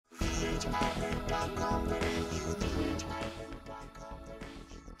Good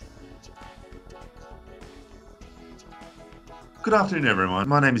afternoon, everyone.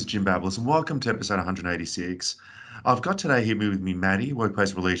 My name is Jim Bablis, and welcome to episode 186. I've got today here with me Maddie,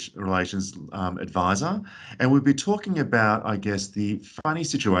 Workplace Relations Advisor, and we'll be talking about, I guess, the funny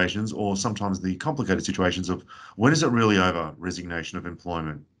situations or sometimes the complicated situations of when is it really over, resignation of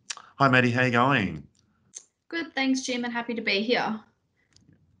employment. Hi, Maddie, how you going? Good, thanks, Jim, and happy to be here.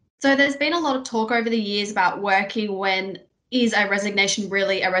 So there's been a lot of talk over the years about working when is a resignation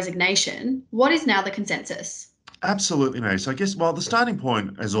really a resignation? What is now the consensus? Absolutely, mate. So I guess, well, the starting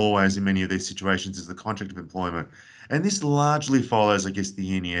point, as always, in many of these situations, is the contract of employment. And this largely follows, I guess,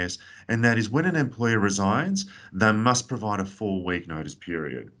 the NES, and that is when an employer resigns, they must provide a 4-week notice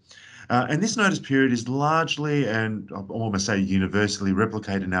period. And this notice period is largely, and I almost say universally,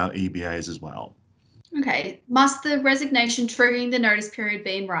 replicated in our EBAs as well. Okay, must the resignation triggering the notice period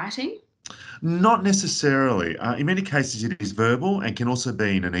be in writing? Not necessarily. In many cases, it is verbal and can also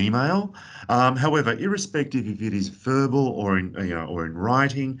be in an email. However, irrespective if it is verbal or in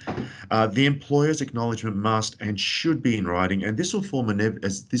writing, the employer's acknowledgement must and should be in writing, and this will form I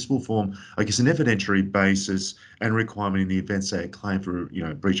guess, an evidentiary basis and requirement in the event, say, a claim for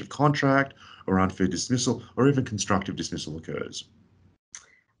breach of contract or unfair dismissal or even constructive dismissal occurs.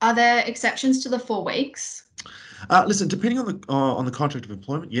 Are there exceptions to the 4 weeks? Listen, depending on the contract of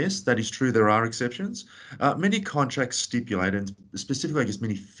employment, yes, that is true. There are exceptions. Many contracts stipulate, and specifically, I guess,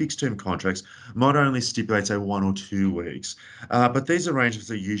 many fixed-term contracts might only stipulate, say, 1 or 2 weeks. But these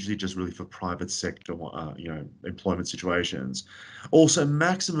arrangements are usually just really for private sector, employment situations. Also,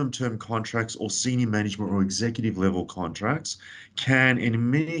 maximum term contracts or senior management or executive level contracts can, in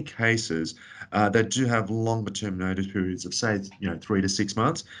many cases, that do have longer term notice periods of, say, 3 to 6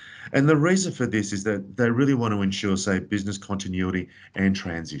 months. And the reason for this is that they really want to ensure, say, business continuity and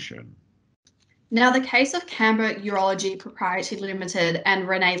transition. Now, the case of Canberra Urology Proprietary Limited and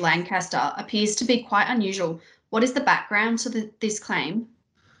Renee Lancaster appears to be quite unusual. What is the background to this claim?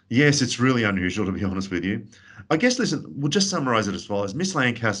 Yes, it's really unusual, to be honest with you. I guess, listen, we'll just summarise it as follows. Miss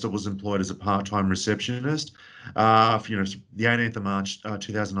Lancaster was employed as a part-time receptionist, the 18th of March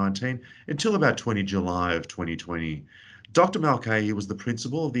 2019 until about 20 July of 2020. Dr. Mulcahy was the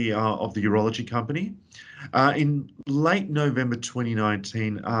principal of the urology company. In late November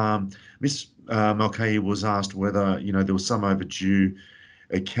 2019, Miss Mulcahy was asked whether there was some overdue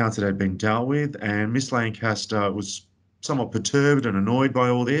accounts that had been dealt with, and Miss Lancaster was somewhat perturbed and annoyed by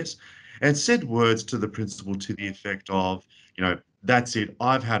all this, and said words to the principal to the effect of, that's it,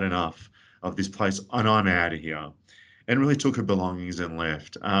 I've had enough of this place and I'm out of here, and really took her belongings and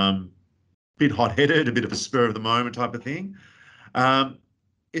left. Bit hot-headed, a bit of a spur of the moment type of thing. Um,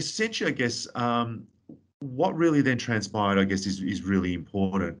 Essentially, I guess, what really then transpired, I guess, is really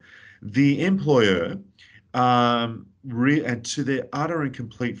important. The employer, and to their utter and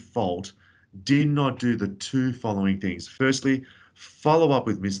complete fault, did not do the two following things. Firstly, follow up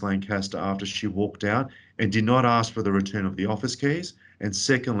with Miss Lancaster after she walked out and did not ask for the return of the office keys. And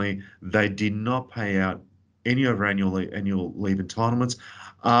secondly, they did not pay out any of her annual leave entitlements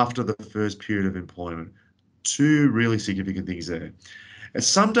after the first period of employment. Two really significant things there. And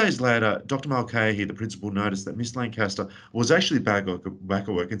some days later, Dr. Mulcahy, the principal, noticed that Miss Lancaster was actually back at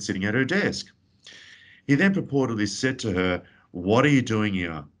work and sitting at her desk. He then purportedly said to her, "What are you doing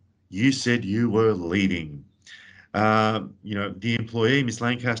here? You said you were leaving." The employee, Miss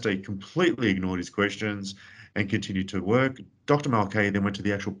Lancaster, completely ignored his questions and continued to work. Dr. Mulcahy then went to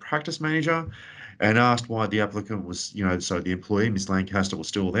the actual practice manager and asked why the applicant was, so the employee, Miss Lancaster, was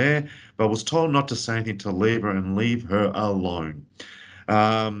still there, but was told not to say anything to leave her and leave her alone.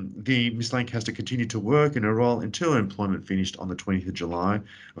 The Miss Lancaster continued to work in her role until her employment finished on the 20th of July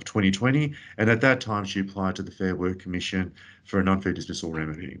of 2020, and at that time she applied to the Fair Work Commission for a non-fair dismissal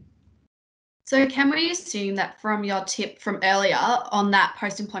remedy. So, can we assume that from your tip from earlier on that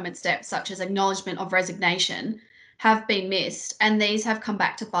post-employment steps, such as acknowledgement of resignation, have been missed and these have come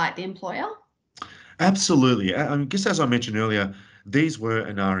back to bite the employer? Absolutely. I guess as I mentioned earlier, these were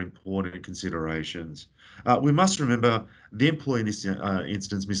and are important considerations. We must remember the employee in this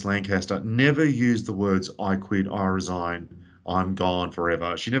instance, Miss Lancaster, never used the words "I quit," "I resign," "I'm gone forever."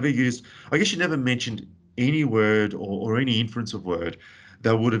 I guess she never mentioned any word or any inference of word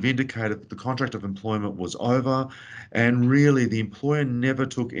that would have indicated that the contract of employment was over. And really, the employer never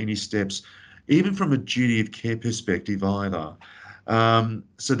took any steps, even from a duty of care perspective either.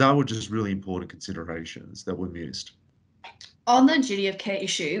 So that were just really important considerations that were missed. On the duty of care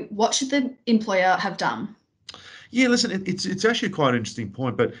issue, what should the employer have done? Yeah, listen, it's actually quite an interesting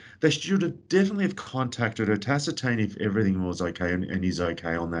point, but they should have definitely have contacted her to ascertain if everything was okay and is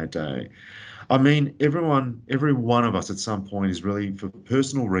okay on that day. I mean, every one of us at some point is really, for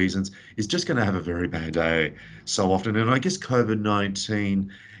personal reasons, is just going to have a very bad day so often. And I guess COVID-19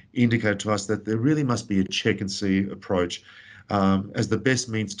 indicated to us that there really must be a check and see approach as the best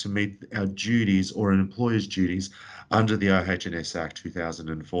means to meet our duties or an employer's duties under the OH&S Act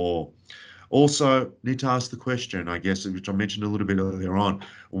 2004. Also, need to ask the question, I guess, which I mentioned a little bit earlier on,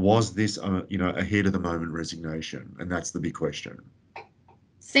 was this, a heat of the moment resignation? And that's the big question.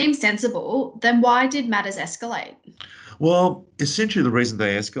 Seems sensible. Then why did matters escalate? Well, essentially, the reason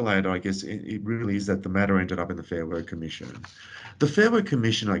they escalated, I guess, it really is that the matter ended up in the Fair Work Commission. The Fair Work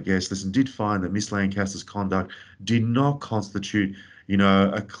Commission, I guess, listen, did find that Miss Lancaster's conduct did not constitute,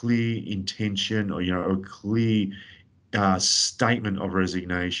 a clear intention or, a clear statement of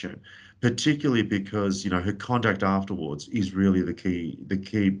resignation, particularly because, her conduct afterwards is really the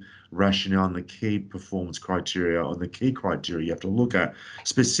key rationale and the key performance criteria or the key criteria you have to look at.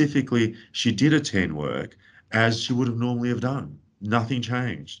 Specifically, she did attend work as she would have normally have done. Nothing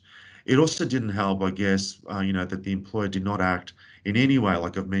changed. It also didn't help, I guess, that the employer did not act in any way,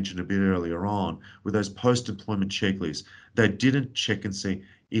 like I've mentioned a bit earlier on, with those post-employment checklists. They didn't check and see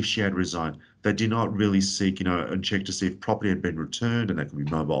if she had resigned. They did not really seek, and check to see if property had been returned, and that could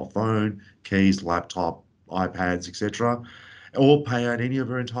be mobile phone, keys, laptop, iPads, etc., or pay out any of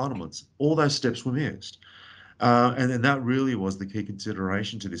her entitlements. All those steps were missed. And that really was the key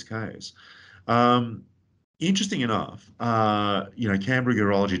consideration to this case. Um, Interesting enough, Canberra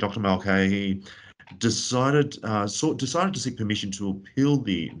Urology, Dr. Mulcahy decided to seek permission to appeal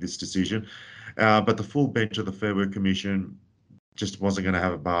this decision, but the full bench of the Fair Work Commission just wasn't going to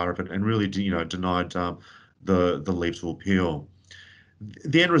have a bar of it and really, denied the leave to appeal.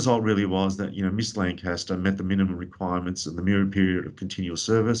 The end result really was that, Miss Lancaster met the minimum requirements of the mere period of continual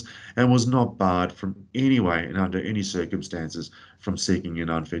service and was not barred from any way and under any circumstances from seeking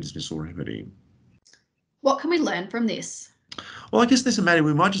an unfair dismissal remedy. What can we learn from this? Well, I guess this, Maddie,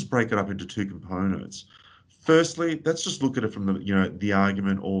 we might just break it up into two components. Firstly, let's just look at it from the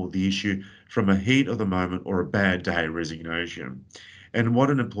argument or the issue from a heat of the moment or a bad day resignation, and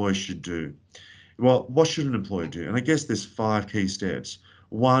what an employer should do. Well, what should an employer do? And I guess there's five key steps.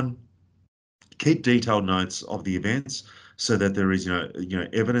 One, keep detailed notes of the events so that there is,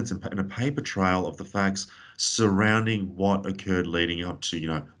 evidence and a paper trail of the facts surrounding what occurred leading up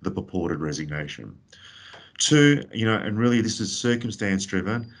to, the purported resignation. Two, and really this is circumstance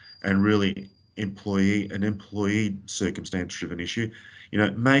driven and really employee circumstance driven issue.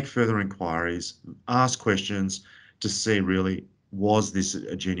 Make further inquiries, ask questions to see really, was this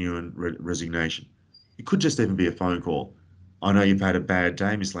a genuine resignation? It could just even be a phone call. I know you've had a bad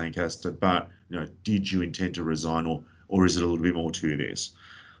day, Miss Lancaster, but did you intend to resign, or is it a little bit more to this?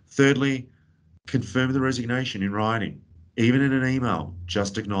 Thirdly, confirm the resignation in writing, even in an email,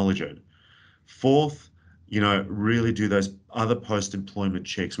 just acknowledge it. Fourth, really do those other post-employment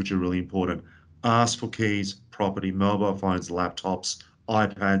checks, which are really important. Ask for keys, property, mobile phones, laptops,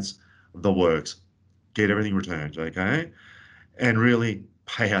 iPads, the works. Get everything returned, okay? And really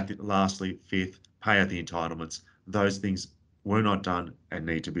pay out, lastly, fifth, pay out the entitlements. Those things were not done and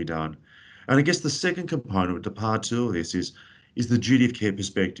need to be done. And I guess the second component, the part two of this is the duty of care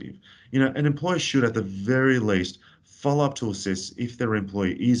perspective. An employer should at the very least follow up to assess if their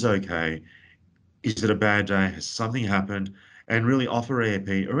employee is okay. Is it a bad day? Has something happened? And really offer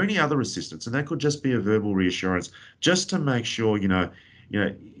AAP or any other assistance. And that could just be a verbal reassurance, just to make sure,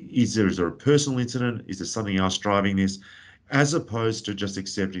 is there a personal incident? Is there something else driving this? As opposed to just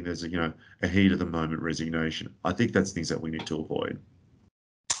accepting there's a heat of the moment resignation. I think that's things that we need to avoid.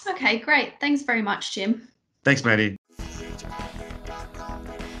 Okay, great. Thanks very much, Jim. Thanks, Maddie.